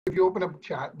if you open up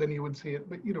chat, then you would see it,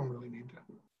 but you don't really need to.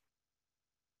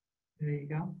 There you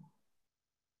go.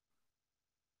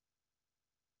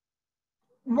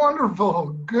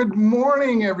 Wonderful. Good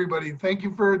morning, everybody. Thank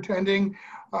you for attending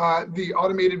the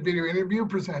automated video interview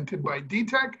presented by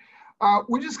DTech.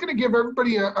 We're just going to give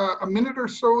everybody a minute or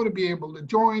so to be able to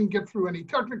join, get through any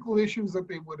technical issues that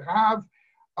they would have,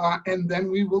 and then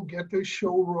we will get the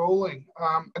show rolling.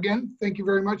 Again, thank you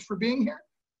very much for being here.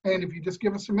 And if you just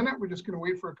give us a minute, we're just going to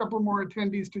wait for a couple more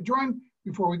attendees to join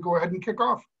before we go ahead and kick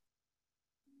off.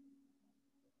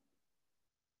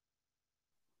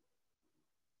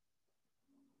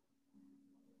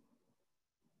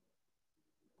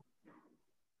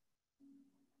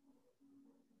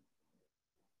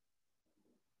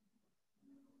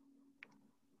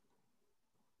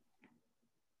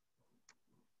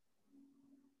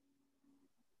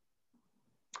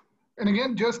 And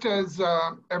again, just as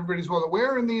everybody's well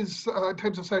aware, in these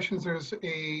types of sessions, there's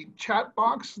a chat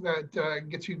box that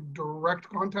gets you direct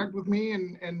contact with me.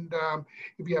 And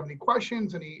if you have any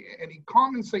questions, any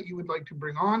comments that you would like to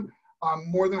bring on, I'm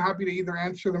more than happy to either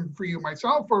answer them for you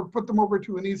myself or put them over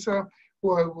to Anissa,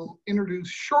 who I will introduce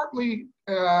shortly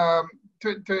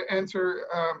to answer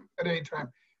at any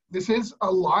time. This is a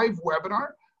live webinar.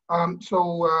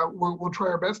 So we'll try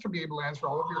our best to be able to answer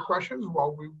all of your questions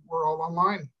while we're all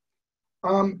online.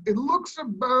 It looks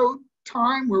about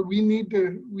time where we need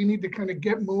to kind of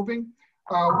get moving.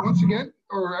 Once again,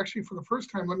 or actually for the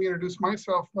first time, let me introduce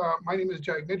myself. My name is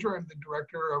Jag Nidra. I'm the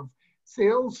Director of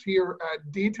Sales here at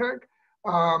DTech.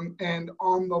 And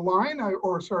on the line,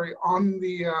 on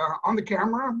the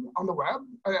camera, on the web,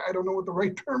 I don't know what the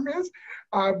right term is,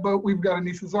 but we've got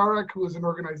Anissa Zarek, who is an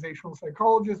organizational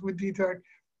psychologist with DTech.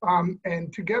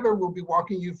 And together we'll be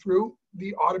walking you through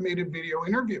the automated video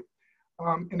interview.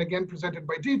 And again, presented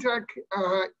by DTech.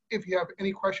 If you have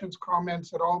any questions,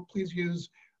 comments at all, please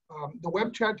use the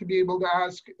web chat to be able to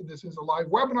ask. This is a live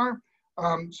webinar.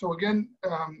 So again,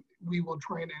 we will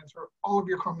try and answer all of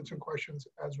your comments and questions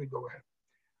as we go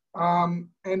ahead.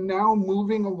 And now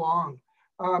moving along.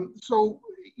 So,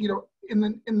 in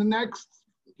the next,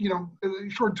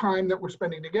 short time that we're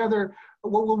spending together,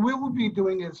 what we will be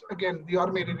doing is, again, the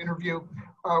automated interview.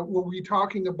 We'll be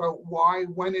talking about why,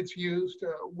 when it's used.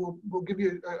 We'll give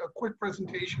you a quick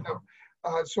presentation of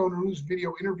Sonaru's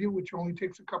video interview, which only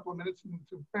takes a couple of minutes, and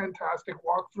it's a fantastic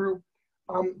walkthrough.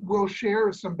 We'll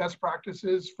share some best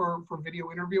practices for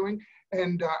video interviewing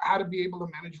and how to be able to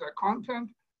manage that content.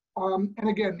 And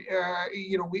again,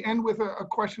 we end with a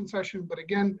question session, but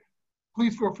again,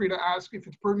 please feel free to ask if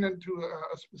it's pertinent to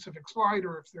a specific slide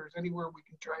or if there's anywhere we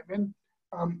can chime in.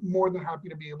 I'm more than happy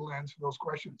to be able to answer those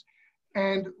questions.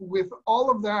 And with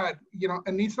all of that,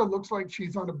 Anissa looks like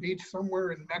she's on a beach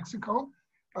somewhere in Mexico.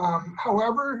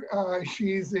 However,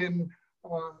 she's in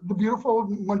the beautiful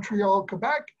Montreal,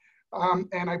 Quebec,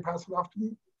 and I pass it off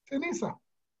to Anissa.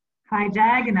 Hi,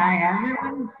 Jag, and hi,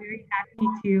 everyone. Very happy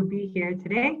to be here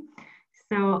today.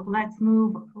 So let's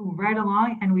move right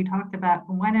along. And we talked about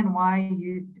when and why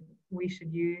we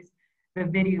should use the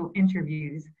video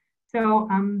interviews. So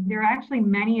there are actually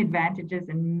many advantages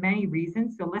and many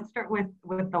reasons. So let's start with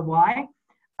the why.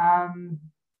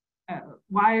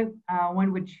 Why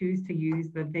one would choose to use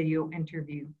the video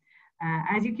interview.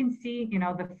 As you can see,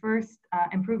 the first,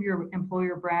 improve your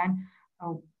employer brand.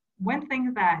 One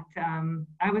thing that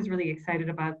I was really excited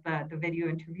about the video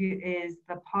interview is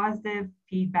the positive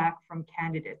feedback from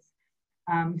candidates.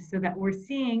 So that we're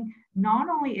seeing not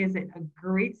only is it a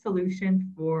great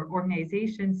solution for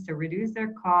organizations to reduce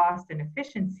their cost and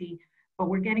efficiency, but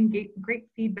we're getting great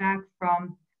feedback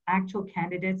from actual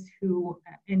candidates who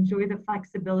enjoy the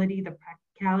flexibility, the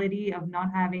practicality of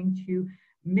not having to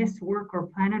miss work or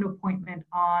plan an appointment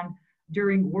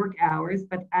during work hours,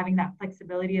 but having that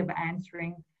flexibility of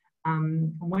answering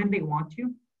when they want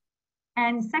to.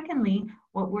 And secondly,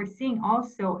 what we're seeing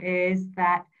also is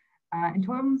that in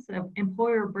terms of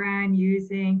employer brand,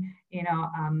 using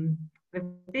the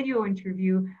video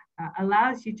interview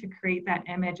allows you to create that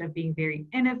image of being very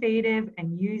innovative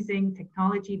and using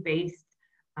technology-based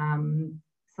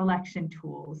selection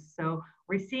tools. So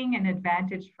we're seeing an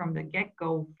advantage from the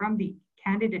get-go from the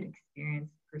candidate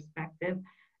experience perspective,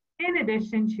 in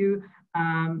addition to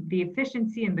the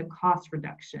efficiency and the cost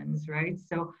reductions, right?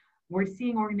 So we're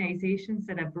seeing organizations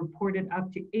that have reported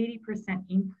up to 80%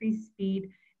 increased speed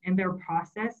in their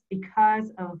process because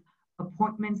of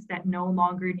appointments that no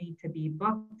longer need to be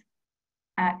booked.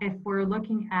 If we're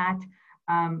looking at,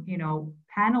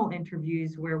 panel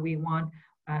interviews where we want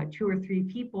 2 or 3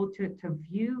 people to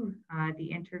view the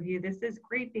interview, this is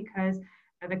great because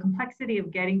the complexity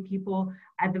of getting people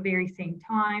at the very same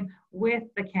time with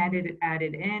the candidate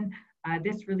added in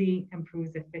this really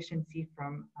improves efficiency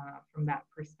from that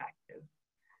perspective.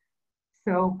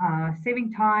 So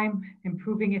saving time,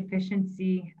 improving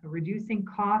efficiency, reducing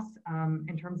costs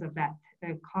in terms of that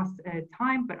cost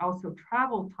time, but also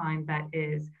travel time that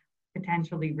is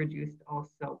potentially reduced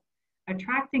also.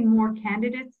 Attracting more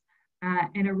candidates.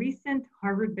 In a recent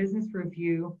Harvard Business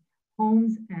Review,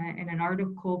 Holmes, in an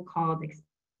article called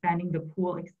Expanding the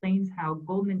Pool, explains how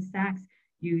Goldman Sachs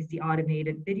used the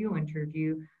automated video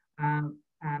interview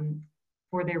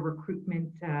for their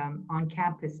recruitment on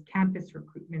campus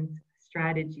recruitment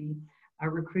strategy,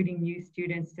 recruiting new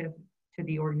students to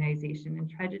the organization. And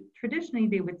traditionally,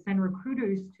 they would send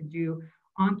recruiters to do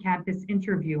on-campus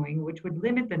interviewing, which would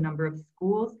limit the number of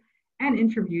schools and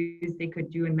interviews they could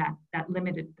do in that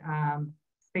limited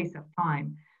space of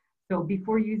time. So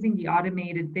before using the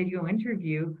automated video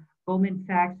interview, Goldman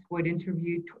Sachs would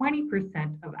interview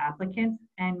 20% of applicants.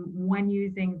 And when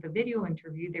using the video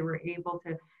interview, they were able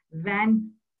to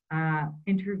then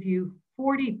interview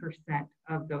 40%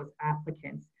 of those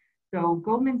applicants. So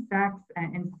Goldman Sachs,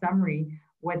 in summary,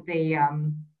 what they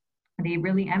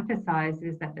really emphasize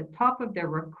is that the top of their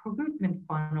recruitment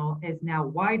funnel is now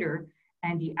wider,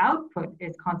 and the output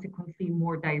is consequently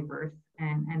more diverse,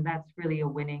 and that's really a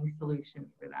winning solution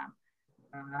for them.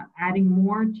 Adding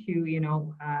more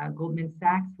to, Goldman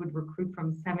Sachs would recruit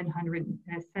from 7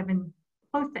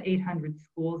 close to 800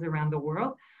 schools around the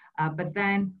world, but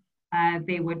then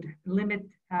they would limit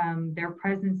their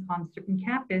presence on certain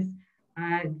campus.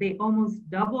 They almost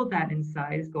doubled that in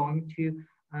size, going to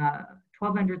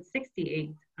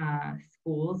 1,268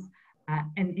 schools,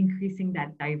 and increasing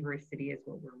that diversity is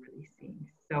what we're really seeing.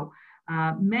 So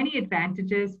many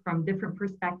advantages from different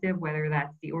perspectives, whether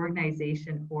that's the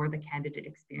organization or the candidate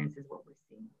experience is what we're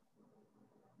seeing.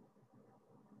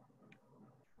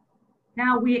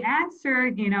 Now we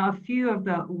answered, a few of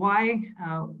the why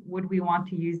would we want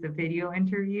to use the video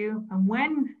interview, and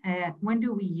when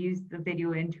do we use the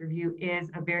video interview is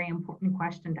a very important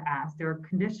question to ask. There are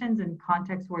conditions and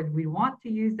contexts where we want to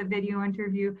use the video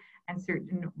interview and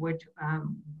certain which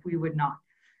we would not.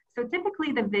 So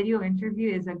typically the video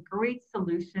interview is a great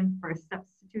solution for a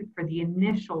substitute for the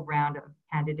initial round of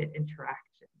candidate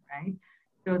interaction, right?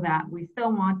 So that we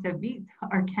still want to meet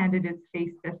our candidates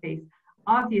face to face,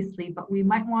 obviously, but we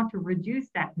might want to reduce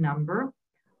that number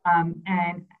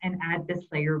and add this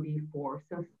layer before.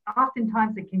 So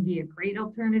oftentimes it can be a great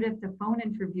alternative to phone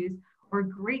interviews or a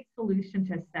great solution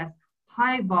to assess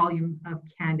high volume of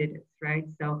candidates, right?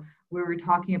 So we were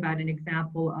talking about an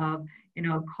example of,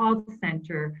 a call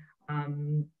center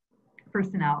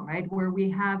personnel, right? Where we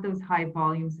have those high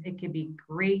volumes, it can be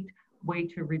a great way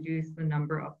to reduce the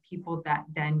number of people that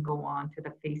then go on to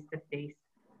the face-to-face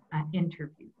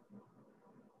interview.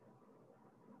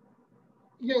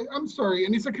 Yeah, I'm sorry,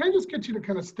 Anissa, can I just get you to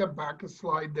kind of step back a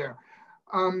slide there?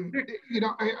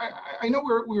 I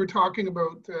know we were talking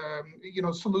about,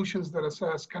 solutions that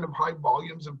assess kind of high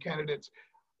volumes of candidates.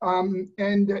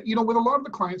 With a lot of the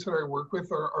clients that I work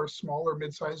with are small or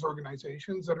mid-sized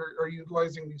organizations that are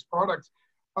utilizing these products.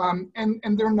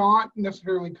 And they're not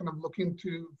necessarily kind of looking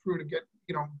through to get,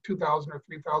 2,000 or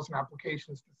 3,000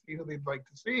 applications to see who they'd like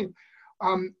to see.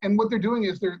 And what they're doing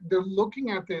is they're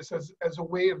looking at this as a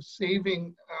way of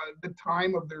saving the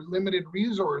time of their limited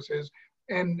resources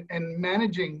and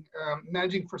managing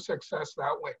for success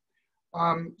that way.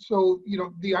 So,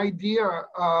 the idea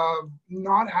of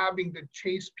not having to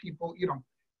chase people,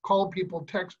 call people,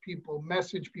 text people,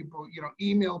 message people,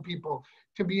 email people,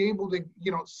 to be able to,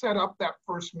 set up that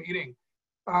first meeting,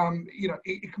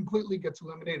 it completely gets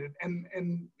eliminated.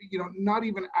 And not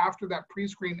even after that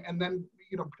pre-screen, and then,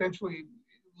 potentially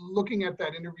looking at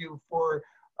that interview for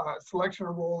selection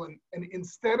or role, and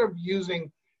instead of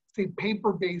using, say,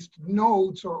 paper-based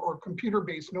notes or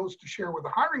computer-based notes to share with the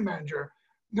hiring manager,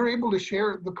 they're able to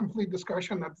share the complete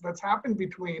discussion that's happened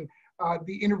between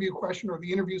the interview question or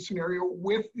the interview scenario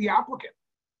with the applicant.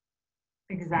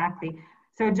 Exactly.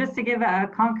 So just to give a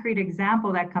concrete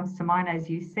example that comes to mind as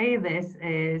you say this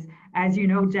is, as you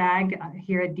know, Jag,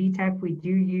 here at DTEC, we do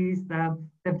use the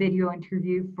video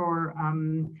interview for,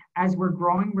 as we're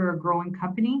a growing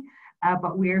company,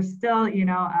 but we are still,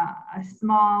 a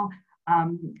small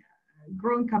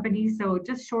growing company. So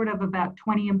just short of about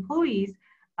 20 employees,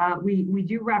 we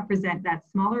do represent that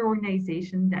smaller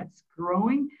organization that's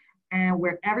growing and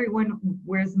where everyone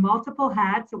wears multiple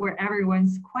hats, where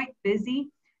everyone's quite busy.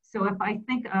 So if I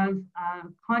think of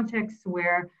contexts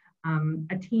where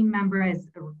a team member has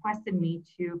requested me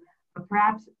to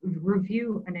perhaps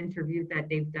review an interview that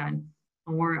they've done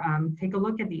or take a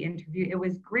look at the interview, it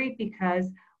was great because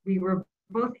we were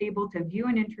both able to view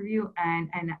an interview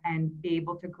and be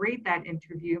able to grade that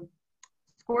interview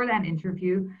score that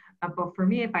interview. But for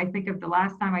me, if I think of the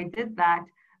last time I did that,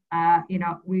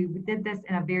 we did this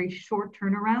in a very short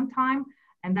turnaround time,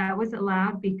 and that was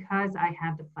allowed because I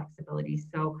had the flexibility.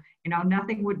 So,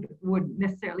 nothing would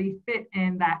necessarily fit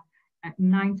in that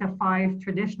 9 to 5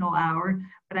 traditional hour,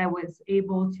 but I was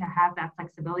able to have that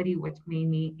flexibility, which made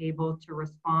me able to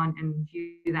respond and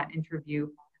view that interview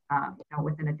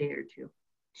within a day or two.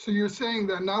 So you're saying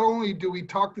that not only do we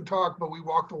talk the talk, but we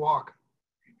walk the walk.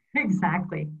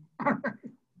 Exactly.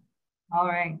 All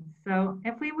right. So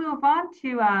if we move on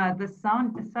to the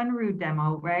Sunroo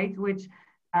demo, right, which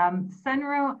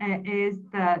Sunroo is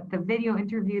the video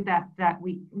interview that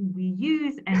we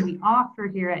use and we offer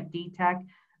here at DTech,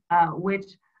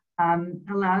 which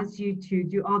allows you to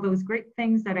do all those great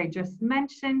things that I just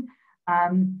mentioned.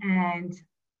 And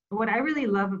what I really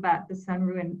love about the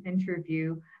Sunroo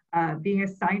interview, being a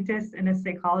scientist and a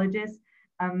psychologist,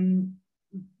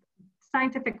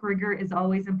 scientific rigor is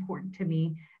always important to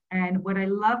me. And what I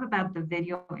love about the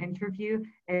video interview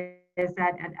is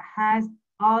that it has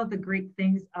all the great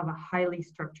things of a highly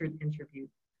structured interview.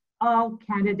 All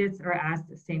candidates are asked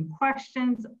the same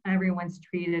questions. Everyone's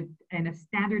treated in a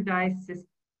standardized,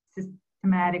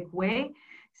 systematic way,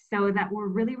 so that we're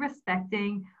really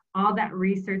respecting all that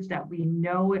research that we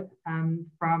know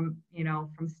from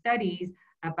studies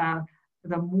about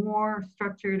the more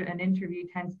structured an interview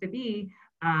tends to be,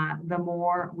 the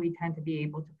more we tend to be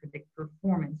able to predict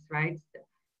performance, right?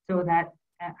 So that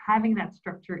having that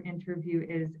structured interview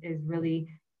is really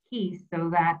key, so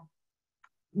that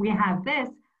we have this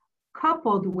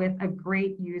coupled with a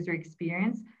great user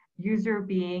experience, user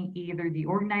being either the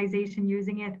organization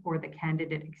using it or the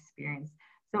candidate experience.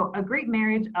 So a great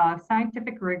marriage of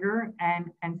scientific rigor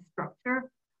and structure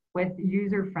with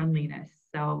user friendliness.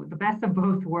 So the best of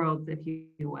both worlds, if you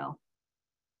will.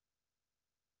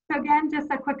 So again, just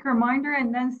a quick reminder,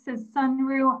 and then says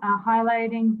Sunroo,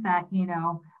 highlighting that,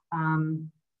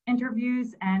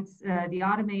 interviews and the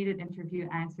automated interview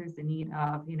answers the need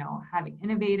of, having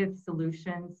innovative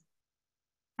solutions,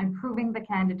 improving the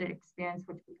candidate experience,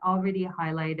 which we already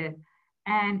highlighted,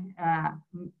 and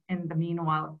in the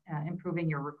meanwhile, improving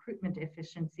your recruitment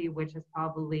efficiency, which is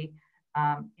probably,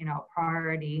 a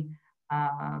priority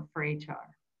for HR.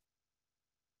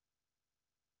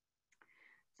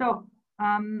 So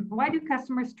why do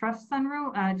customers trust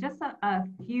Sunroo? Just a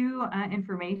few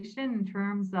information in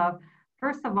terms of,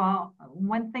 first of all,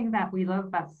 one thing that we love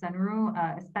about Sunroo,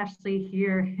 especially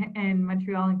here in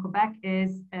Montreal and Quebec,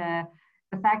 is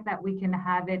the fact that we can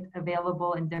have it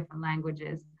available in different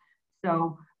languages.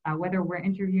 So whether we're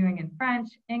interviewing in French,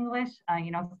 English,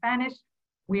 Spanish,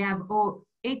 we have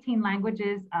 18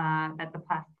 languages that the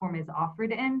platform is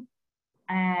offered in,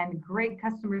 and great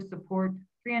customer support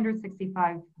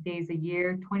 365 days a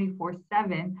year,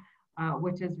 24/7,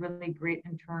 which is really great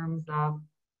in terms of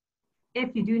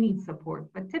if you do need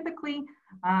support. But typically,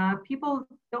 people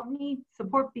don't need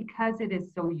support because it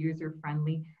is so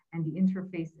user-friendly and the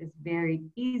interface is very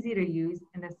easy to use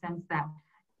in the sense that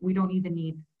we don't even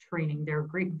need training. There are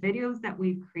great videos that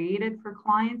we've created for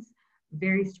clients,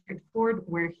 very straightforward.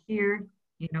 We're here,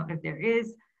 if there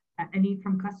is a need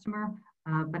from customer,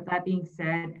 but that being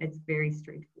said, it's very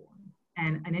straightforward.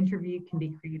 And an interview can be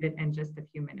created in just a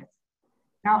few minutes.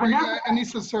 Now,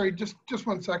 Anissa, sorry, just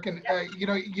 1 second.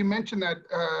 You mentioned that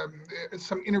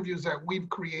some interviews that we've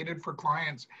created for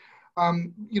clients,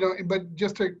 but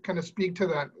just to kind of speak to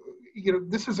that,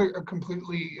 this is a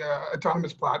completely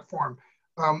autonomous platform.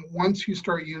 Once you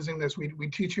start using this, we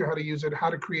teach you how to use it, how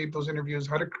to create those interviews,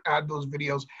 how to add those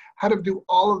videos, how to do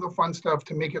all of the fun stuff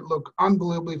to make it look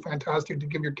unbelievably fantastic, to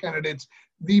give your candidates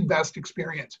the best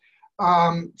experience.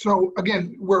 So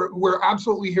again, we're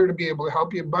absolutely here to be able to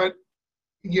help you, but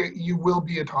you will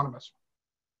be autonomous.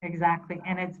 Exactly,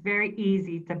 and it's very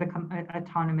easy to become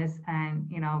autonomous and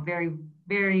very,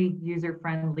 very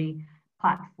user-friendly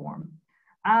platform.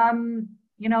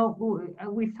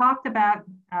 We've talked about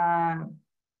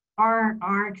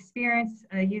our experience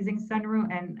using Sunroo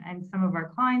and some of our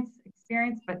clients'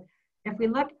 experience, but if we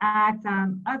look at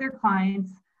other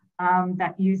clients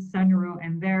that use Sunroo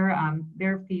and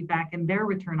their feedback and their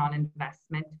return on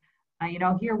investment,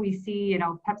 here we see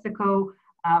PepsiCo,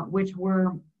 which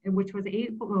was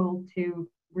able to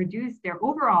reduce their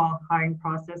overall hiring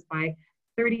process by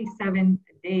 37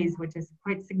 days, which is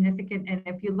quite significant. And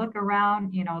if you look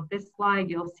around, this slide,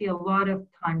 you'll see a lot of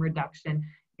time reduction.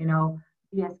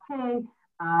 BSK,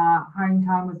 hiring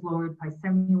time was lowered by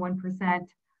 71%.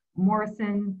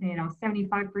 Morrison,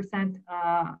 75%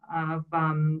 of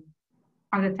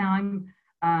the time.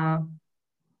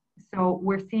 So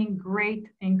we're seeing great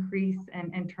increase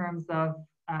in terms of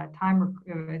time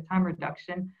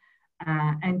reduction.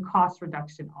 and cost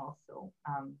reduction also,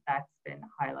 that's been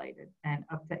highlighted, and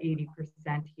up to 80%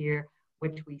 here,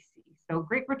 which we see. So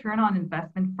great return on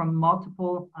investment from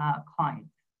multiple clients.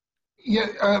 Yeah,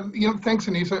 thanks,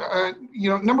 Anissa.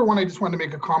 Number one, I just wanted to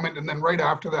make a comment, and then right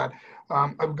after that,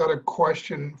 I've got a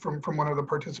question from one of the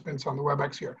participants on the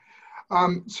WebEx here.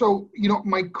 So,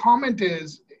 my comment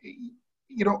is,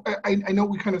 I know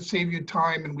we kind of save you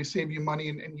time and we save you money,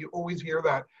 and you always hear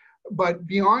that. But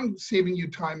beyond saving you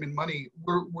time and money,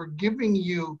 we're giving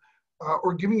you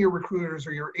or giving your recruiters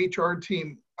or your HR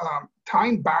team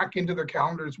time back into their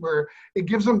calendars, where it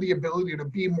gives them the ability to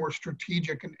be more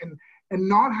strategic and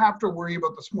not have to worry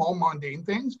about the small mundane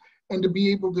things, and to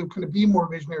be able to kind of be more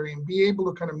visionary and be able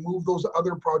to kind of move those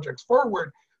other projects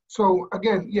forward. So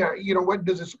again, yeah, what,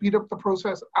 does it speed up the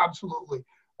process? Absolutely.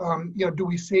 Do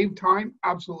we save time?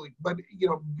 Absolutely. But,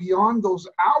 beyond those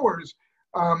hours,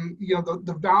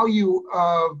 the value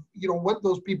of, what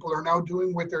those people are now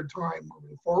doing with their time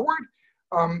moving forward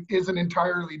is an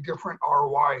entirely different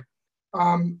ROI.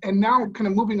 And now kind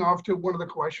of moving off to one of the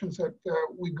questions that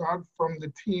we got from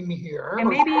the team here. And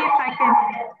maybe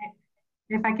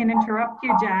if I can interrupt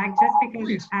you, Jag, just because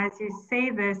Please. As you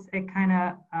say this, it kind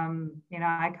of,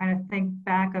 I kind of think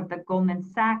back of the Goldman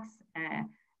Sachs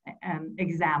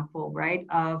example, right,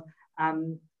 of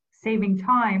saving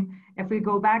time. If we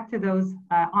go back to those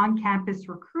on-campus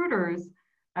recruiters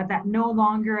that no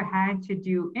longer had to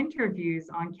do interviews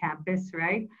on campus,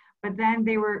 right? But then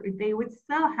they would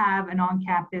still have an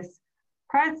on-campus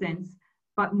presence,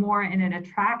 but more in an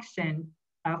attraction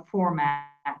format,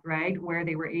 right? Where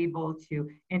they were able to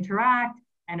interact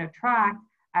and attract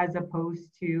as opposed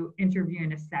to interview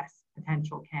and assess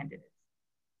potential candidates.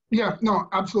 Yeah, no,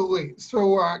 absolutely.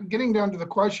 So getting down to the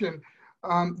question,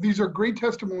 these are great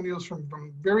testimonials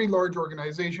from very large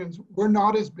organizations. We're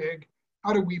not as big.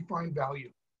 How do we find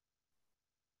value?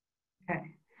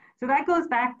 Okay. So that goes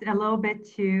back a little bit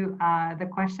to the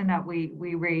question that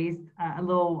we raised a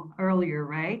little earlier,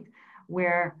 right?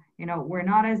 Where, we're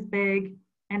not as big,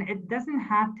 and it doesn't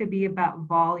have to be about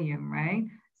volume, right?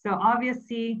 So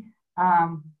obviously,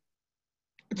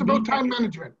 it's about time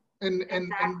management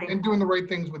and doing the right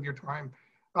things with your time.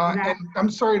 Exactly. And I'm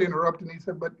sorry to interrupt,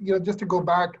 Anissa, but just to go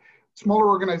back, smaller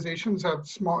organizations have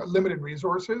limited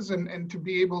resources, and to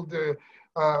be able to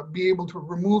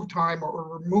remove time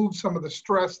or remove some of the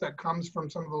stress that comes from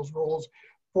some of those roles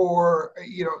for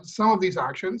some of these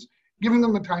actions, giving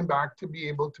them the time back to be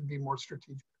able to be more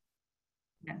strategic.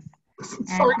 Yes.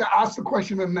 Sorry to ask the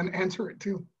question and then answer it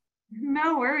too.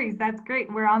 No worries, that's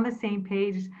great. We're on the same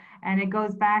page, and it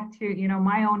goes back to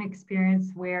my own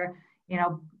experience where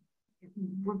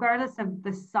regardless of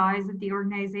the size of the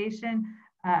organization,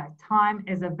 time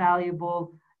is a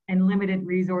valuable and limited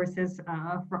resources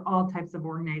for all types of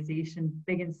organizations,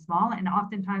 big and small. And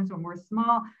oftentimes when we're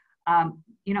small,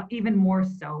 even more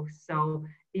so. So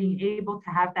being able to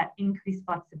have that increased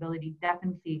flexibility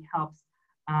definitely helps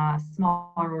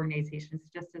smaller organizations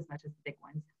just as much as big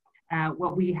ones.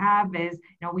 What we have is,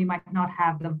 we might not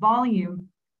have the volume,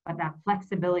 but that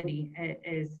flexibility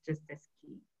is just as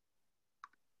key.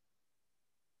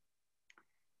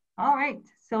 All right,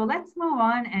 so let's move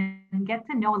on and get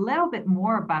to know a little bit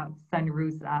more about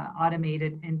Sunroo's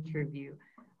automated interview.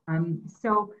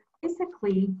 So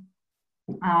basically,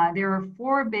 there are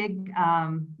four big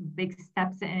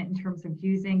steps in terms of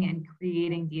using and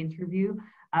creating the interview.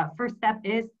 First step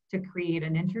is to create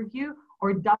an interview,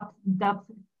 or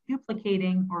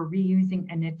duplicating or reusing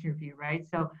an interview, right?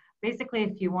 So basically,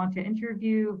 if you want to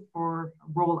interview for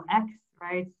role X,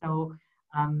 right? So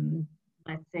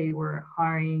let's say we're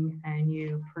hiring a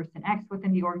new person X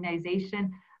within the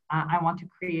organization. I want to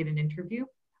create an interview,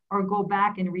 or go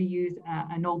back and reuse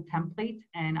an old template,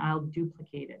 and I'll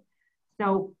duplicate it.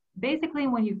 So basically,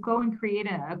 when you go and create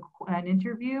an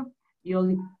interview,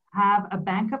 you'll have a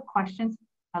bank of questions,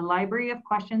 a library of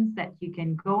questions that you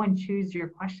can go and choose your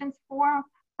questions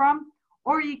from,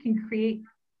 or you can create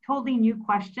totally new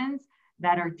questions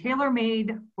that are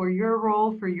tailor-made for your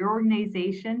role, for your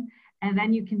organization, and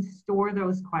then you can store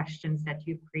those questions that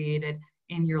you've created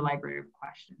in your library of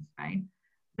questions, right?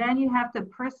 Then you have to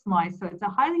personalize. So it's a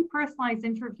highly personalized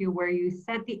interview where you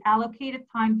set the allocated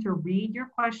time to read your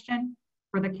question,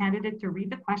 for the candidate to read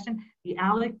the question, the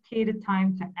allocated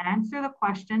time to answer the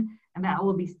question, and that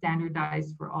will be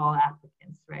standardized for all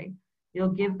applicants, right? You'll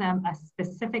give them a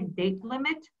specific date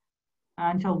limit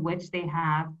until which they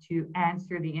have to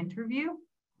answer the interview.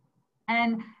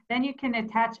 And then you can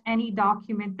attach any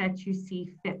document that you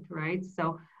see fit, right?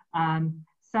 So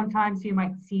sometimes you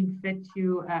might see fit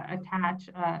to attach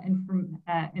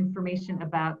information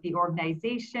about the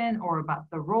organization or about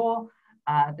the role,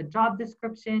 the job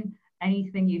description,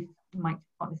 anything you might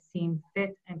seem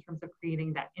fit in terms of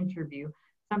creating that interview.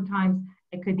 Sometimes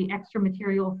it could be extra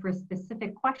material for a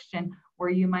specific question where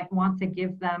you might want to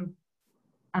give them,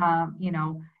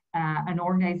 an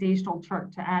organizational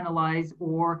chart to analyze,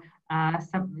 or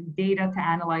some data to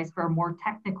analyze for a more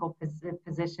technical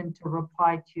position to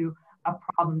reply to a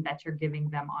problem that you're giving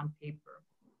them on paper.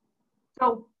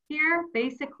 So here,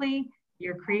 basically,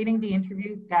 you're creating the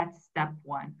interview. That's step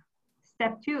one.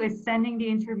 Step two is sending the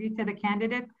interview to the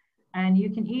candidate. And you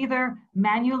can either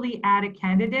manually add a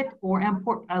candidate or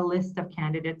import a list of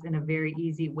candidates in a very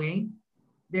easy way.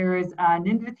 There is an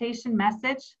invitation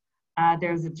message.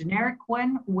 There's a generic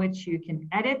one, which you can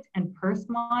edit and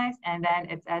personalize. And then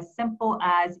it's as simple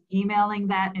as emailing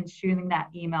that and shooting that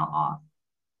email off.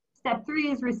 Step three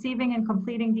is receiving and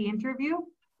completing the interview.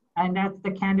 And that's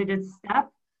the candidate's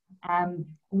step.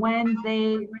 When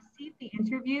they receive the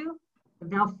interview,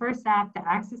 they'll first have to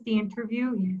access the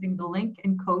interview using the link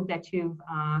and code that you've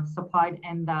supplied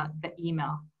in the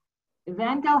email.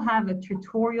 Then they'll have a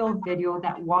tutorial video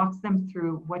that walks them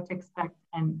through what to expect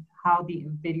and how the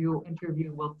video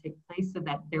interview will take place, so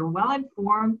that they're well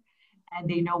informed and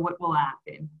they know what will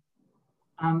happen.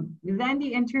 Then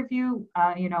the interview,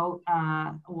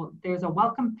 there's a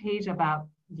welcome page about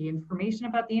the information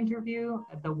about the interview,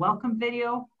 the welcome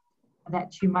video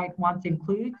that you might want to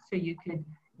include. So you could,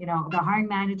 the hiring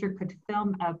manager could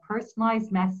film a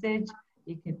personalized message.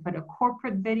 You can put a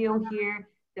corporate video here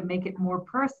to make it more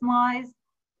personalized.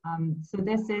 So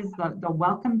this is the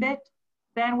welcome bit.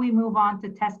 Then we move on to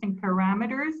testing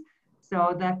parameters.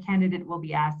 So the candidate will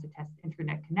be asked to test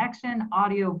internet connection,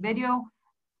 audio, video.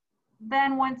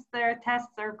 Then once their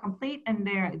tests are complete and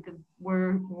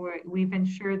we've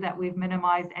ensured that we've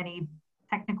minimized any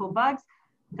technical bugs,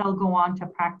 they'll go on to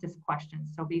practice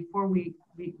questions. So before we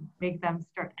make them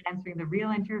start answering the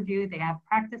real interview, they have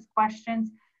practice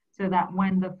questions so that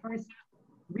when the first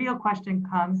real question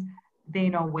comes, they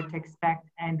know what to expect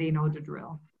and they know the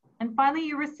drill. And finally,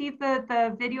 you receive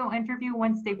the video interview.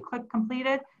 Once they've clicked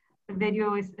completed, the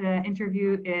video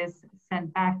interview is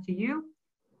sent back to you.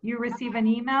 You receive an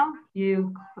email,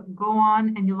 you go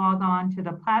on and you log on to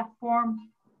the platform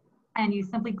and you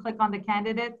simply click on the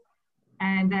candidate,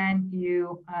 and then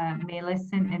you may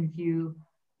listen and view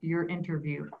your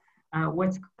interview.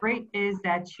 What's great is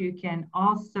that you can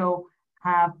also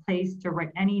have place to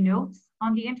write any notes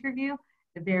on the interview.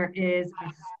 There is a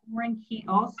scoring key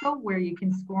also where you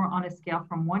can score on a scale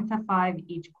from 1 to 5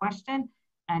 each question.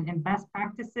 And in best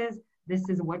practices, this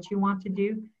is what you want to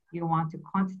do. You want to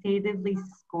quantitatively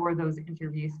score those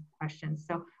interview questions.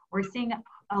 So we're seeing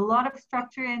a lot of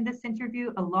structure in this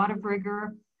interview, a lot of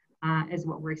rigor is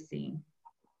what we're seeing.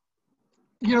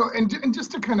 And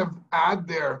just to kind of add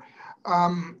there,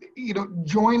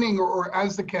 joining or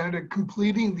as the candidate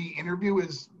completing the interview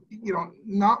is,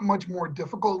 not much more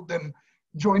difficult than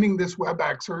joining this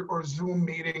WebEx or Zoom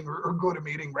meeting or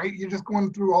GoToMeeting, right? You're just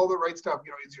going through all the right stuff.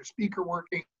 Is your speaker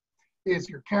working? Is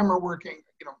your camera working?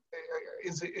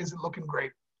 Is it looking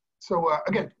great? So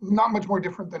again, not much more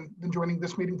different than joining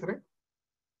this meeting today.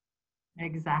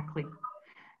 Exactly.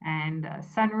 And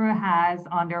Sunru has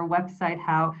on their website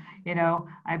how,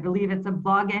 I believe it's a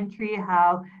blog entry,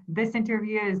 how this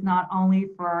interview is not only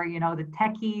for, the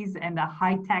techies and the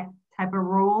high-tech type of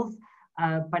roles,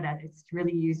 but it's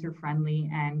really user-friendly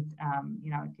and,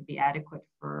 it could be adequate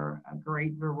for a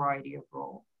great variety of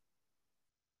roles.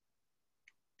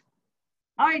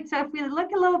 All right, so if we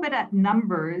look a little bit at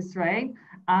numbers, right?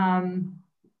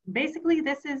 Basically,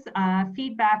 this is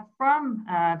feedback from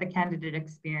the candidate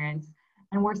experience.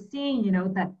 And we're seeing,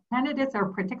 that candidates are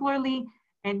particularly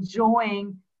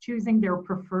enjoying choosing their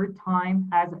preferred time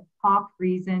as a top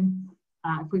reason.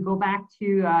 If we go back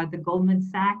to the Goldman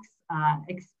Sachs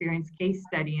experience case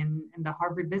study in the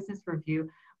Harvard Business Review,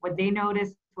 what they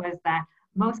noticed was that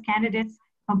most candidates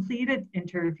completed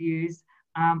interviews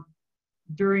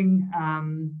during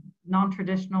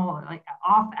non-traditional, like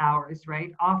off hours,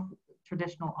 right? Off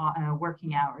traditional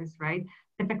working hours, right?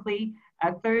 Typically,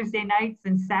 Thursday nights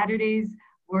and Saturdays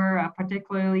were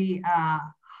particularly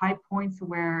high points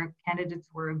where candidates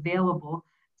were available.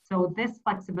 So this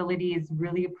flexibility is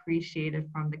really appreciated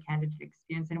from the candidate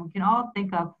experience. And we can all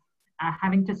think of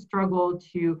having to struggle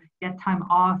to get time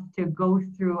off to go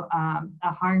through a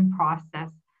hiring process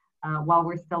while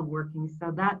we're still working.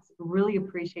 So that's really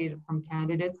appreciated from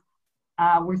candidates.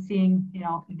 We're seeing,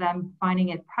 them finding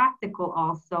it practical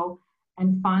also,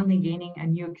 and finally gaining a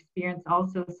new experience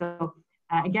also. So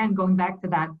again, going back to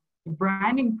that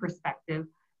branding perspective,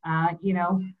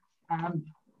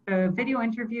 the video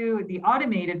interview, the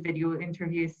automated video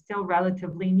interview is still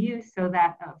relatively new, so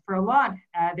that for a lot,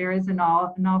 there is a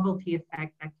novelty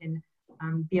effect that can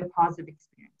be a positive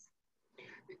experience.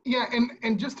 Yeah,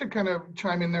 and just to kind of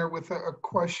chime in there with a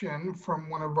question from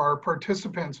one of our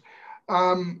participants,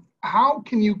 how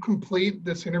can you complete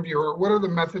this interview, or what are the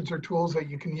methods or tools that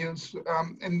you can use?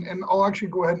 And I'll actually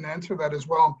go ahead and answer that as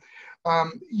well.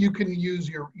 You can use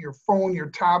your phone, your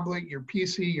tablet, your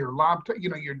PC, your laptop,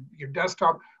 your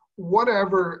desktop,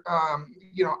 whatever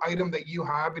item that you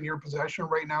have in your possession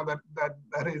right now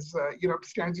that is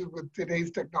stands with today's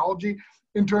technology,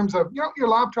 in terms of your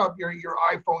laptop, your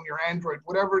iPhone, your Android,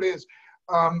 whatever it is.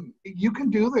 You can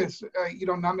do this,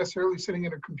 not necessarily sitting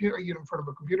in a computer, in front of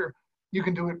a computer. You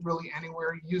can do it really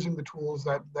anywhere using the tools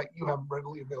that you have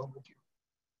readily available to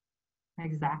you.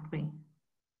 Exactly.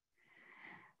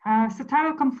 So time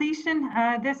of completion,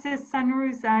 this is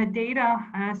Sunroo's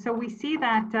data. So we see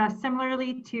that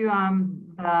similarly to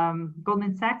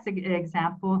Goldman Sachs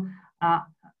example,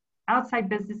 outside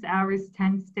business hours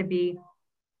tends to be,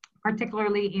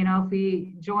 particularly, if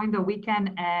we join the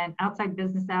weekend and outside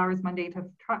business hours, Monday to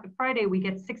Friday, we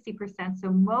get 60%. So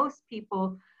most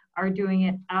people are doing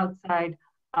it outside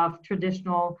of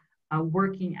traditional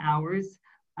working hours.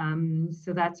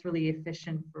 So that's really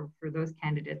efficient for those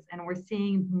candidates. And we're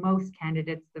seeing most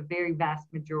candidates, the very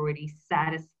vast majority,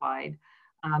 satisfied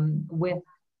with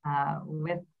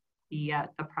the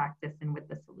practice and with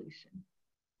the solution.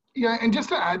 Yeah, and just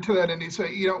to add to that,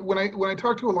 Anissa, when I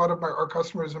talk to a lot of our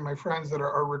customers and my friends that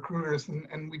are recruiters,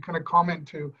 and we kind of comment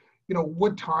to,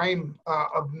 what time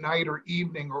of night or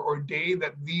evening or day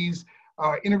that these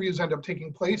interviews end up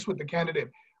taking place with the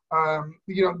candidate.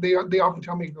 They often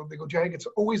tell me, they go, Jag, it's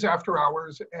always after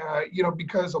hours,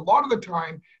 because a lot of the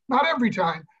time, not every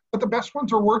time, but the best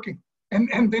ones are working.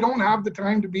 And they don't have the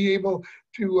time to be able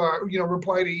to,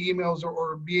 reply to emails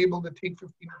or be able to take 15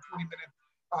 or 20 minutes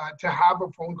to have a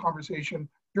phone conversation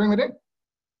during the day.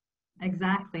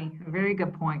 Exactly, a very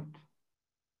good point.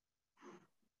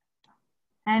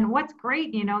 And what's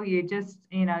great, you just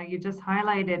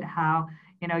highlighted how,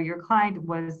 your client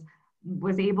was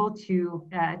able to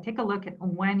take a look at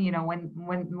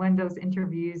when those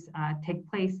interviews take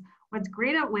place. What's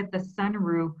great with the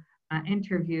Sunroo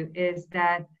interview is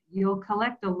that you'll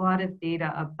collect a lot of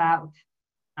data about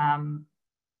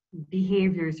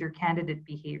behaviors, your candidate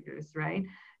behaviors, right?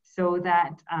 So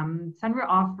that Sunroo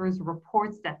offers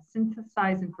reports that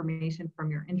synthesize information from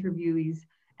your interviewees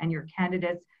and your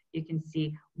candidates. You can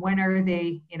see when are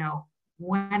they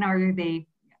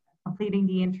completing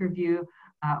the interview,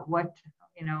 what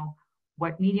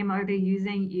medium are they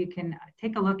using. You can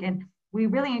take a look, and we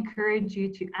really encourage you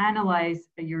to analyze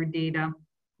your data,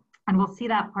 and we'll see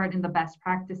that part in the best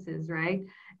practices, right?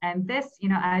 And this,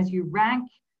 as you rank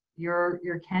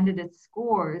your candidate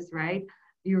scores, right,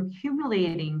 you're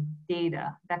accumulating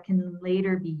data that can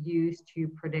later be used to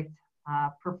predict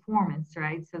performance,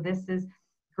 right? So this is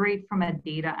great from a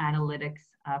data analytics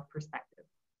perspective.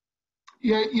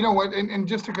 Yeah, you know what, and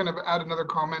just to kind of add another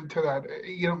comment to that,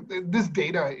 this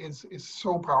data is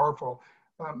so powerful.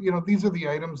 These are the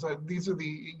items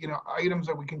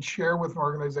that we can share with an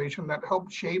organization that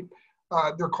help shape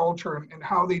their culture and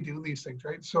how they do these things,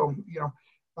 right? So,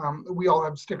 we all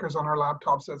have stickers on our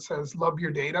laptops that says "Love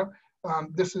your data."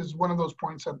 This is one of those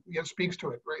points that speaks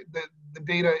to it, right? The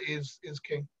data is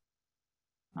king.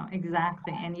 Oh,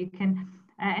 exactly, and you can.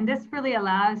 And this really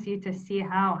allows you to see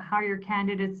how your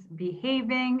candidates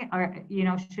behaving, or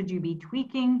should you be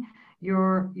tweaking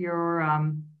your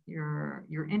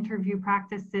interview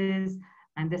practices.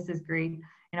 And this is great.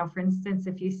 For instance,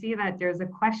 if you see that there's a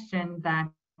question that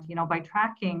by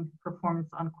tracking performance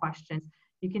on questions,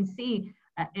 you can see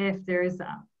if there's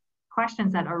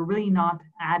questions that are really not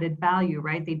added value,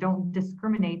 right? They don't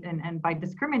discriminate, and by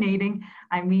discriminating,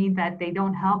 I mean that they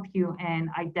don't help you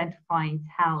in identifying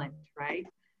talent, right?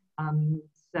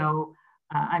 So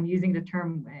I'm using the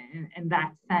term in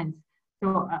that sense.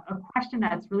 So a question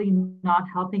that's really not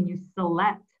helping you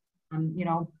select,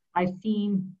 I've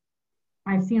seen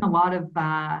a lot of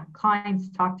clients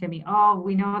talk to me, oh,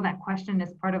 we know that question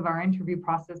is part of our interview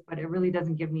process, but it really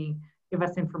doesn't give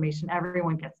us information.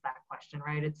 Everyone gets that question,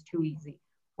 right? It's too easy.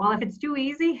 Well, if it's too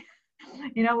easy,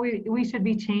 we should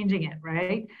be changing it,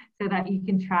 right? So that you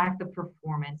can track the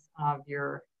performance of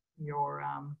your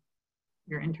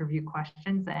interview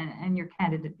questions and your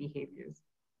candidate behaviors.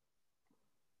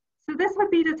 So this would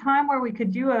be the time where we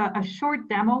could do a short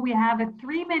demo. We have a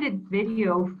 3-minute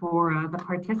video for the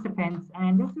participants,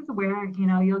 and this is where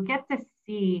you'll get to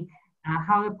see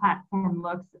how the platform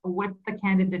looks, what the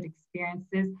candidate experience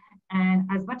is, and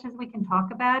as much as we can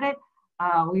talk about it,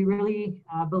 we really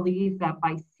believe that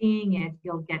by seeing it,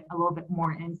 you'll get a little bit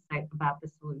more insight about the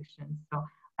solution. So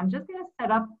I'm just going to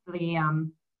set up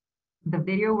the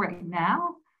video right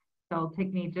now, So it'll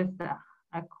take me just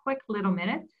a quick little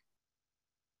minute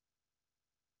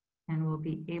and we'll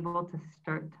be able to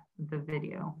start the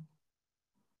video.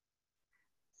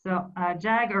 So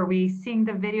Jag, are we seeing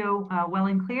the video well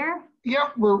and clear?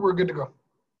 Yeah, we're good to go.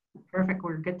 Perfect,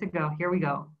 we're good to go. Here we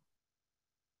go.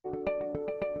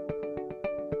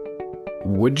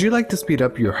 Would you like to speed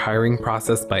up your hiring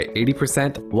process by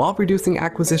 80% while reducing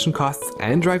acquisition costs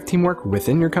and drive teamwork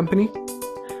within your company?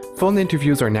 Phone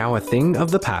interviews are now a thing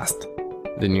of the past.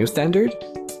 The new standard?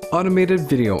 Automated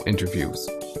video interviews.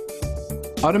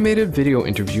 Automated video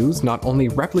interviews not only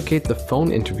replicate the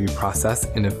phone interview process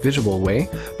in a visual way,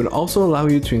 but also allow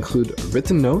you to include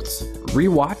written notes,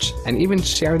 rewatch, and even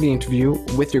share the interview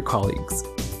with your colleagues.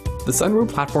 The Sunroo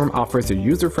platform offers a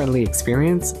user-friendly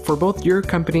experience for both your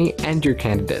company and your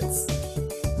candidates.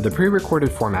 The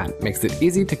pre-recorded format makes it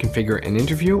easy to configure an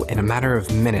interview in a matter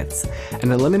of minutes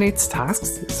and eliminates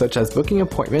tasks such as booking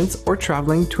appointments or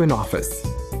traveling to an office.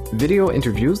 Video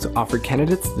interviews offer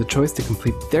candidates the choice to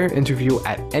complete their interview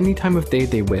at any time of day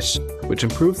they wish, which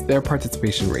improves their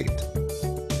participation rate.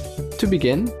 To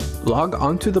begin, log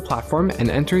onto the platform and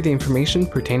enter the information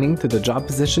pertaining to the job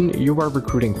position you are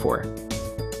recruiting for.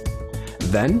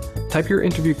 Then, type your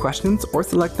interview questions or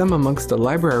select them amongst a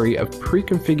library of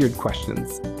pre-configured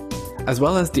questions, as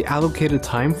well as the allocated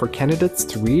time for candidates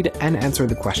to read and answer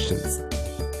the questions.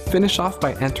 Finish off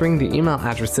by entering the email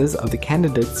addresses of the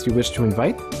candidates you wish to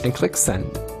invite and click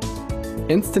Send.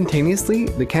 Instantaneously,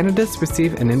 the candidates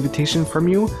receive an invitation from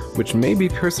you, which may be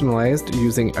personalized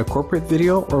using a corporate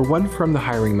video or one from the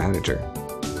hiring manager.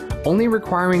 Only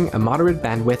requiring a moderate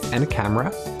bandwidth and a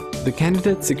camera, the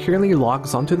candidate securely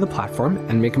logs onto the platform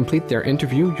and may complete their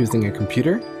interview using a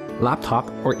computer, laptop,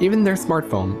 or even their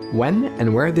smartphone when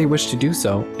and where they wish to do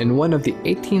so in one of the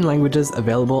 18 languages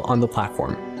available on the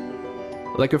platform.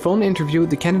 Like a phone interview,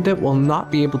 the candidate will not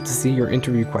be able to see your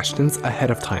interview questions ahead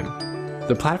of time.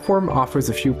 The platform offers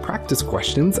a few practice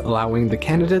questions, allowing the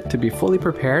candidate to be fully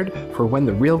prepared for when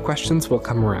the real questions will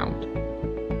come around.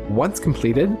 Once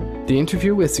completed, the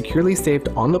interview is securely saved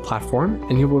on the platform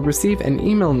and you will receive an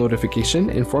email notification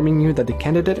informing you that the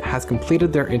candidate has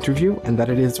completed their interview and that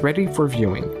it is ready for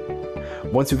viewing.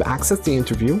 Once you've accessed the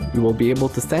interview, you will be able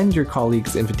to send your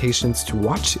colleagues invitations to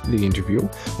watch the interview,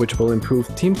 which will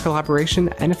improve team collaboration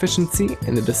and efficiency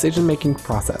in the decision-making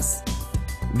process.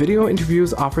 Video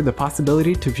interviews offer the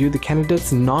possibility to view the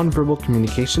candidate's non-verbal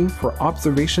communication for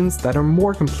observations that are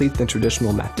more complete than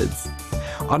traditional methods.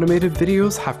 Automated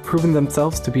videos have proven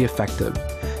themselves to be effective.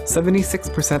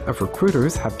 76% of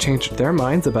recruiters have changed their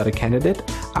minds about a candidate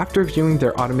after viewing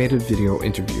their automated video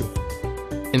interview.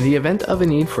 In the event of a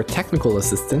need for technical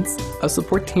assistance, a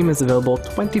support team is available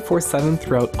 24/7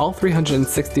 throughout all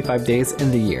 365 days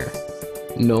in the year.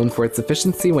 Known for its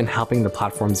efficiency when helping the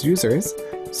platform's users,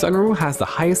 Sunroo has the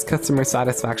highest customer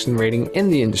satisfaction rating in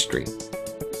the industry.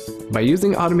 By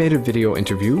using automated video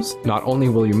interviews, not only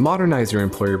will you modernize your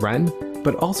employer brand,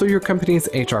 but also your company's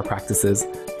HR practices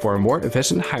for a more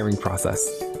efficient hiring process.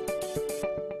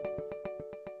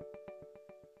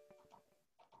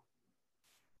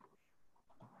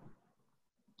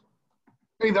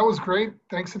 Hey, that was great.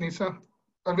 Thanks, Anissa.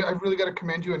 I've really got to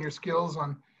commend you on your skills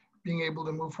on being able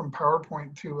to move from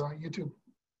PowerPoint to YouTube.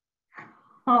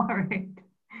 All right.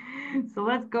 So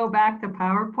let's go back to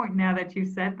PowerPoint now that you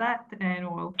said that, and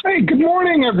we'll. Hey, good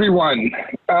morning, everyone,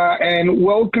 and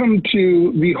welcome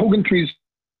to the Hogan Trees.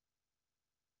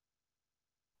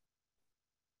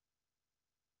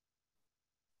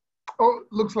 Oh,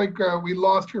 looks like we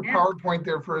lost your PowerPoint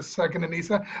there for a second,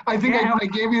 Anissa. I think I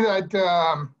gave you that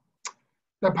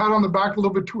that pat on the back a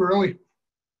little bit too early.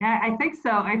 Yeah, I think so.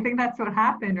 I think that's what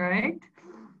happened, right?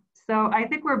 So I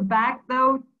think we're back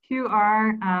though to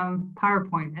our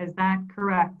PowerPoint. Is that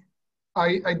correct?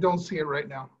 I don't see it right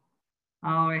now.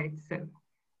 All right, so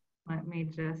let me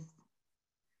just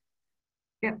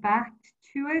get back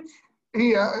to it.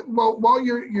 Hey, well, while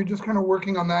you're just kind of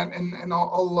working on that, and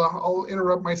I'll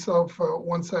interrupt myself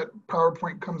once that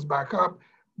PowerPoint comes back up.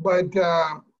 But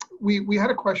we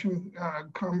had a question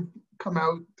come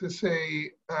out to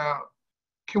say,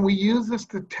 can we use this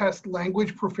to test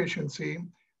language proficiency?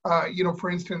 You know,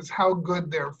 for instance, how good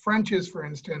their French is, for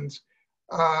instance.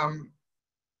 And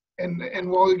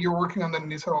while you're working on that,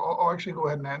 Anissa, I'll actually go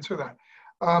ahead and answer that.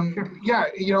 Yeah,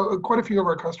 you know, quite a few of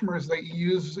our customers that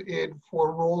use it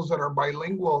for roles that are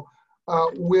bilingual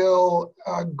will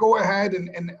go ahead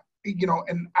and you know,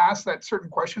 and ask that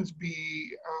certain questions be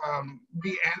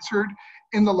answered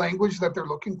in the language that they're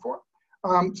looking for.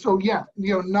 So yeah,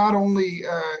 you know, not only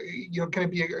you know, can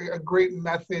it be a great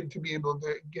method to be able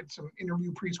to get some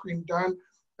interview pre-screen done,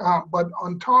 but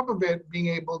on top of it, being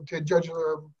able to judge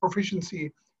the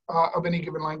proficiency of any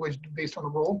given language based on the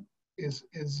role is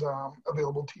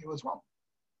available to you as well.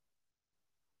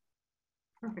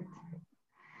 Perfect.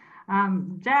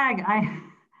 Jag,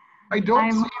 I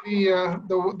don't see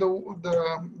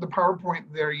the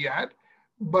PowerPoint there yet,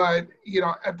 but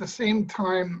at the same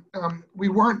time, we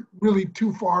weren't really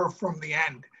too far from the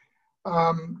end.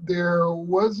 There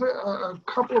was a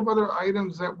couple of other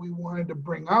items that we wanted to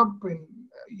bring up, and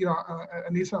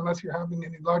Anissa, unless you're having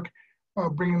any luck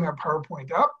bringing that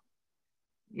PowerPoint up.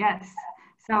 Yes.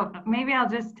 So maybe I'll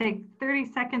just take 30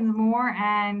 seconds more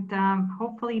and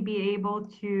hopefully be able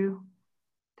to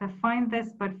find this,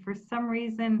 but for some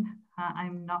reason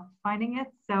I'm not finding it.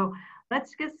 So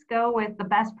let's just go with the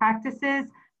best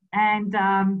practices, and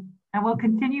we'll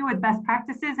continue with best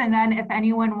practices. And then if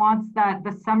anyone wants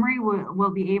the summary,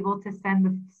 we'll be able to send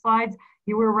the slides.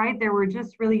 You were right, there were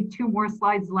just really 2 more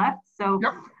slides left. So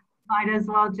yep. Might as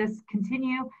well just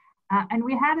continue. And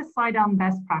we had a slide on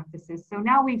best practices. So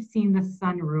now we've seen the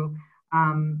Sunroo,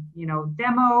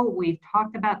 demo. We've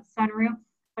talked about Sunroo.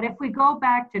 But if we go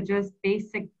back to just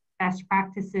basic best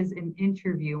practices in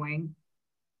interviewing,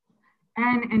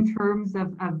 and in terms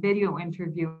of video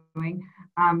interviewing,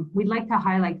 we'd like to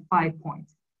highlight 5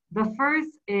 points. The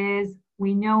first is,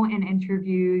 we know in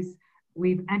interviews,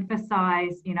 we've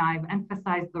emphasized, I've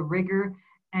emphasized the rigor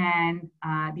and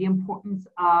the importance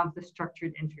of the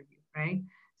structured interview, right?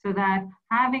 So that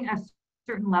having a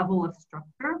certain level of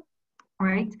structure,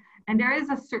 right? And there is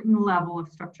a certain level of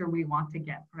structure we want to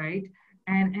get, right?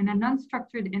 And in an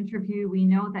unstructured interview, we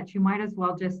know that you might as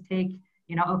well just take,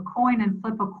 a coin and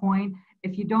flip a coin.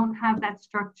 If you don't have that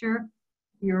structure,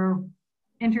 your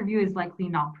interview is likely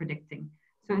not predicting.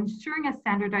 So ensuring a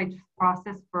standardized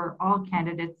process for all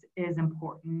candidates is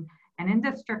important. And in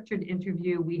the structured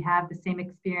interview, we have the same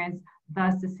experience,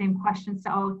 thus the same questions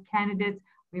to all candidates.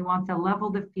 We want to level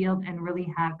the field and really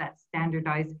have that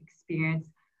standardized experience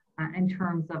in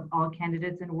terms of all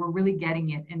candidates. And we're really getting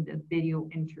it in the video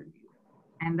interview.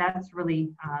 And that's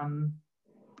really,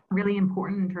 really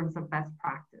important in terms of best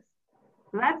practice.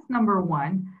 So that's number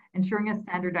 1, ensuring a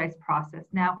standardized process.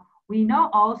 Now, we know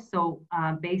also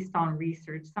based on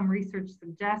research, some research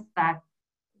suggests that,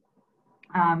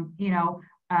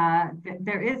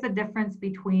 there is a difference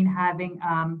between having,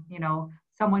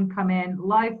 someone come in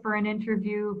live for an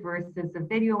interview versus a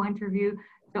video interview.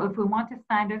 So if we want to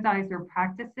standardize our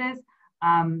practices,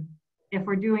 if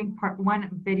we're doing part 1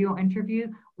 video interview,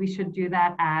 we should do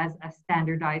that as a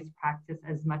standardized practice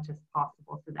as much as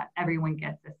possible so that everyone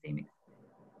gets the same experience.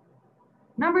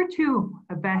 Number 2,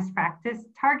 a best practice,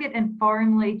 target and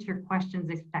formulate your questions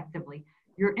effectively.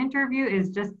 Your interview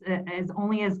is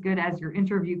only as good as your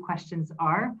interview questions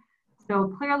are.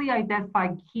 So clearly identify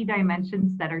key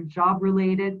dimensions that are job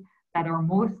related, that are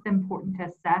most important to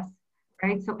assess,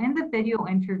 right? So in the video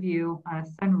interview,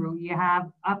 Sunroo, you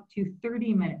have up to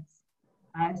 30 minutes.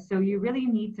 So you really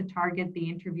need to target the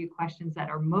interview questions that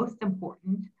are most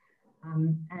important,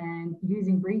 and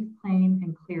using brief, plain,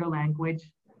 and clear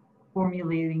language,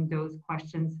 formulating those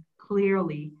questions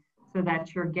clearly so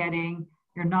that you're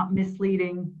not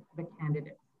misleading the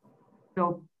candidate.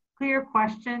 So clear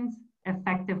questions,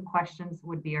 effective questions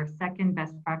would be our second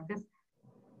best practice.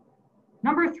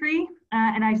 Number 3,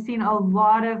 and I've seen a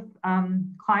lot of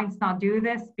clients not do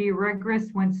this, be rigorous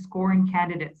when scoring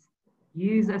candidates.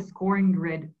 Use a scoring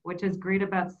grid. Which is great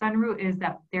about Sunroo is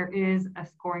that there is a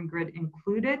scoring grid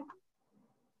included.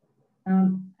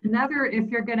 Another, if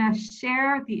you're gonna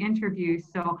share the interview,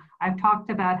 so I've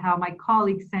talked about how my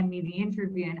colleagues send me the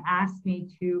interview and ask me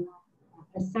to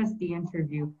assess the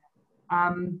interview.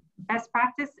 Best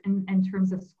practice in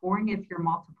terms of scoring, if you're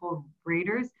multiple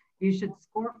graders, you should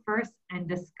score first and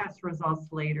discuss results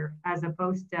later, as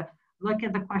opposed to look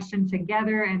at the question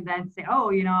together and then say, oh,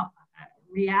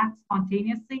 react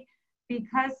spontaneously,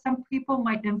 because some people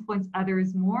might influence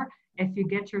others more. If you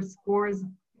get your scores,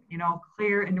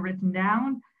 clear and written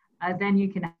down, then you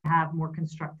can have more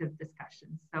constructive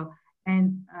discussions. So,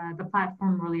 and the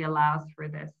platform really allows for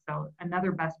this. So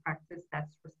another best practice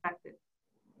that's respected.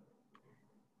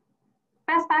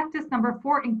 Best practice number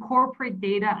 4, incorporate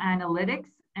data analytics.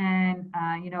 And,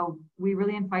 we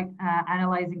really invite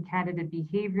analyzing candidate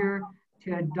behavior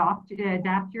to adapt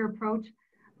your approach.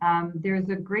 There's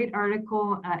a great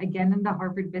article, again, in the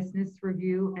Harvard Business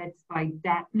Review. It's by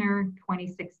Datner,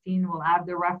 2016. We'll add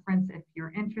the reference if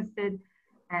you're interested.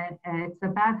 And it's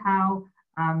about how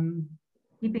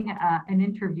keeping an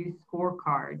interview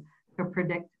scorecard to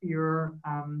predict your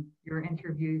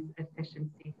interview's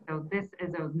efficiency. So this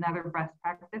is another best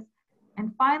practice.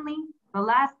 And finally, the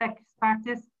last best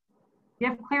practice,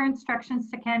 give clear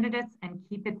instructions to candidates and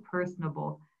keep it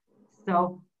personable.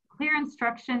 So clear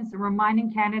instructions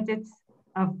reminding candidates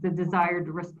of the desired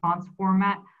response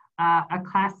format. A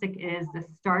classic is the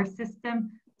STAR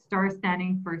system, STAR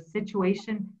standing for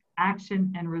situation,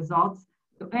 action, and results.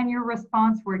 So in your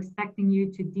response, we're expecting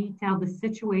you to detail the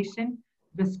situation,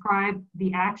 describe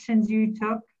the actions you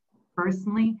took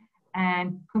personally,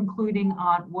 and concluding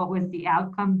on what was the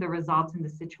outcome, the results, and the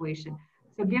situation.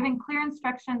 So giving clear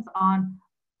instructions on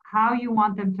how you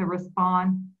want them to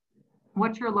respond,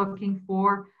 what you're looking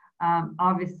for,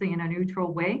 obviously in a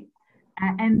neutral way.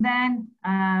 And then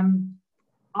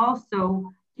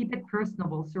also keep it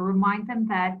personable. So remind them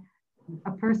that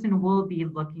a person will be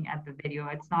looking at the video.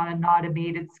 It's not an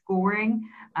automated scoring,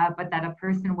 but that a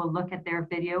person will look at their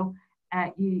video.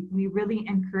 We really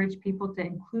encourage people to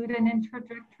include an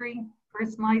introductory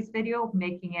personalized video,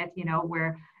 making it,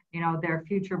 where, their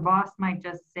future boss might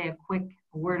just say a quick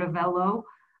word of hello.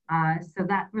 So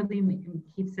that really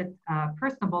keeps it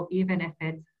personable, even if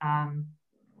it's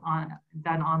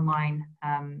done online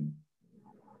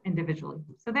individually.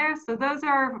 So those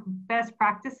are best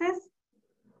practices.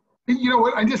 You know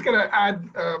what? I'm just going to add,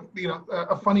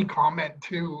 a funny comment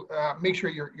to make sure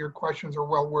your questions are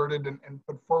well worded and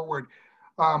put forward.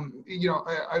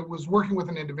 I was working with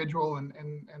an individual, and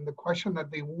the question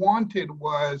that they wanted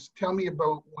was, tell me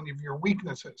about one of your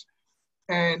weaknesses.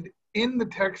 And in the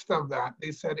text of that,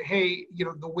 they said, hey,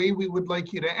 the way we would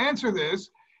like you to answer this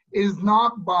is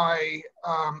not by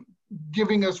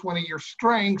giving us one of your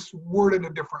strengths worded a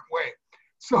different way.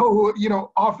 So,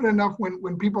 often enough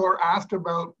when people are asked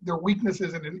about their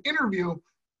weaknesses in an interview,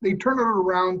 they turn it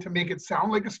around to make it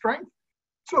sound like a strength.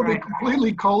 So right. They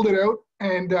completely called it out,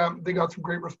 and they got some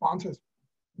great responses.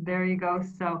 There you go.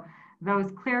 So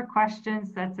those clear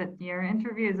questions, that's it. Your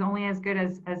interview is only as good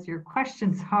as your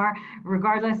questions are.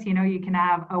 Regardless, you can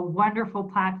have a wonderful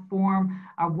platform,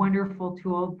 a wonderful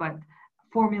tool, but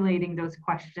formulating those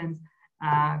questions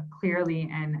clearly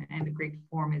and a great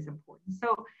form is important.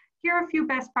 So here are a few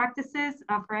best practices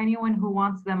for anyone who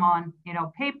wants them on,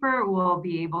 paper. We'll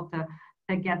be able to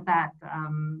get that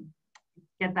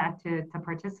to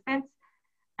participants.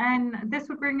 And this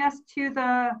would bring us to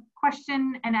the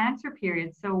question and answer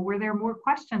period. So were there more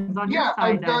questions on your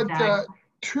side? Yeah, I've got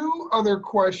two other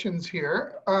questions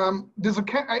here. And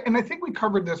I think we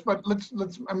covered this, but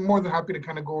I'm more than happy to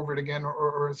kind of go over it again,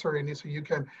 or sorry, Anissa, you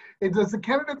can. Does the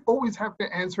candidate always have to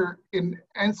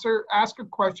ask a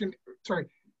question,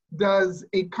 does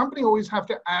a company always have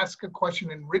to ask a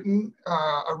question in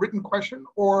a written question,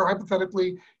 or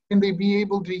hypothetically, can they be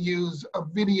able to use a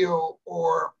video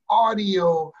or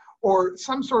audio or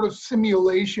some sort of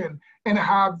simulation and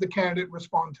have the candidate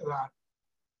respond to that?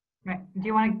 Right. Do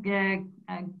you want to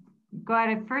go at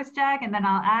it first, Jack, and then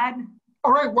I'll add?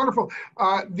 All right, wonderful.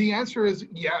 The answer is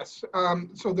yes.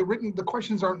 So the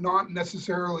questions are not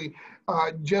necessarily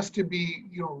just to be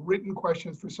written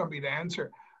questions for somebody to answer.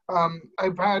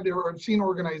 I've seen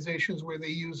organizations where they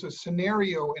use a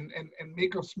scenario and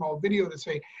make a small video to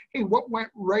say, hey, what went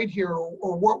right here,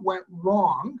 or what went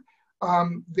wrong?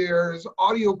 There's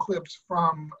audio clips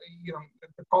from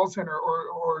the call center,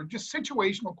 or just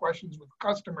situational questions with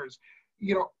customers.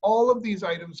 All of these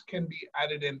items can be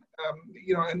added in.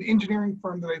 An engineering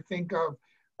firm that I think of,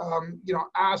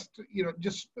 asked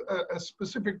just a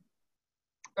specific.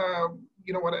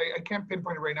 I can't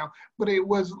pinpoint it right now, but it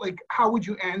was like, how would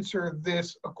you answer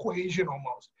this equation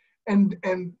almost?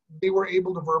 And they were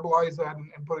able to verbalize that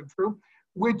and put it through,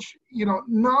 which,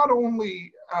 not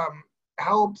only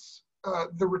helps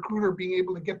the recruiter being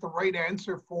able to get the right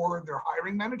answer for their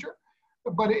hiring manager,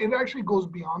 but it actually goes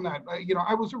beyond that.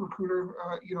 I was a recruiter,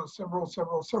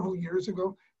 several years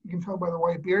ago. You can tell by the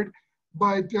white beard.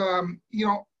 But,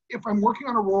 if I'm working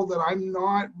on a role that I'm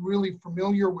not really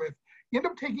familiar with, you end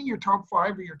up taking your top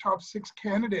 5 or your top 6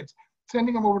 candidates,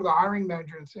 sending them over to the hiring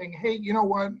manager and saying, hey, you know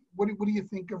what do you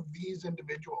think of these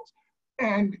individuals?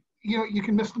 And, you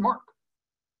can miss the mark,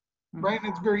 right? And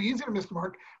it's very easy to miss the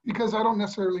mark because I don't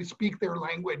necessarily speak their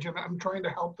language, and I'm trying to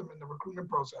help them in the recruitment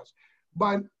process.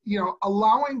 But,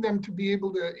 allowing them to be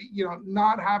able to,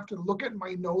 not have to look at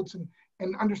my notes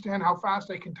and understand how fast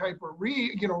I can type or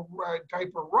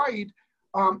write,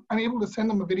 I'm able to send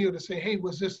them a video to say, hey,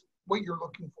 was this what you're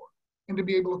looking for? And to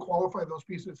be able to qualify those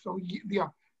pieces. So yeah,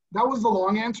 that was the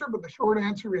long answer, but the short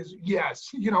answer is yes.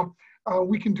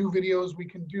 We can do videos, we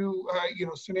can do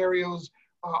scenarios,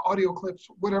 audio clips,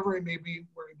 whatever it may be,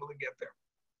 we're able to get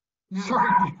there. Sorry,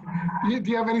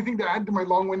 do you have anything to add to my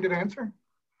long-winded answer?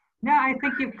 No, I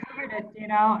think you've covered it.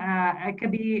 It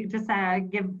could be just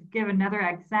give another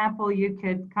example. You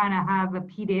could kind of have a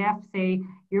PDF, say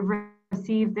you've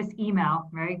received this email,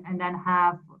 right? And then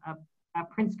have a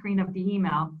print screen of the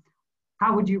email.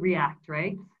 How would you react,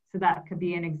 right? So that could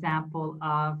be an example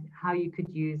of how you could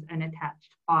use an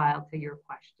attached file to your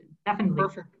question. Definitely.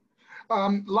 Perfect.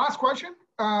 Last question.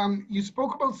 You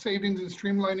spoke about savings and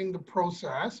streamlining the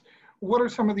process. What are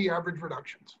some of the average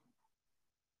reductions?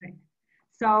 Right.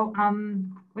 So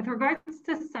with regards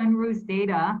to Sunroo's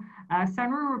data,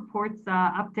 Sunroo reports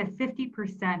up to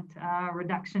 50%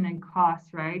 reduction in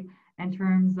costs, right? In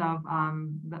terms of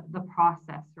the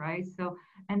process, right? So,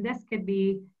 and this could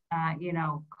be, you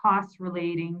know, costs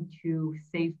relating to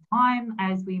save time,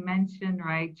 as we mentioned,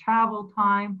 right? Travel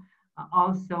time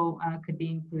also could be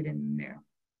included in there.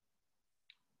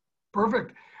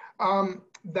 Perfect.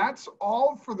 That's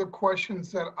all for the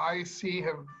questions that I see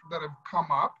that have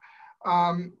come up.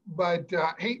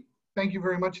 Hey, thank you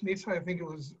very much, Nisa. I think it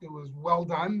was well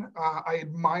done. I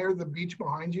admire the beach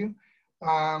behind you.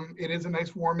 It is a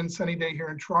nice warm and sunny day here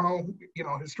in Toronto. You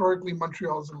know, historically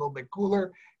Montreal is a little bit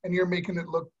cooler, and you're making it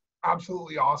look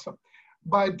absolutely awesome.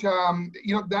 But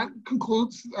you know, that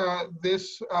concludes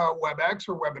this WebEx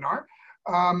or webinar.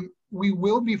 We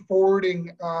will be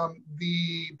forwarding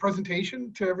the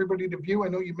presentation to everybody to view. I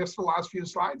know you missed the last few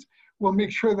slides. We'll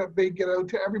make sure that they get out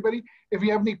to everybody. If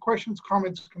you have any questions,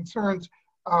 comments, concerns,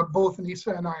 both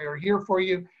Anissa and I are here for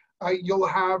you. You'll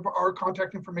have our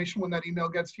contact information when that email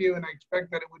gets to you, and I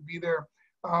expect that it would be there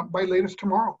by latest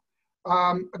tomorrow.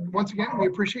 Once again, we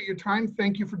appreciate your time.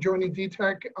 Thank you for joining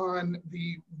DTech on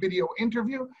the video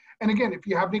interview. And again, if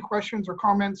you have any questions or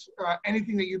comments,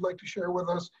 anything that you'd like to share with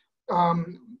us,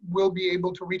 we'll be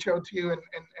able to reach out to you, and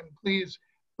please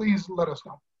let us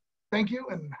know. Thank you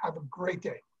and have a great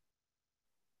day.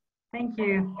 Thank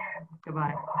you.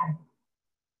 Goodbye.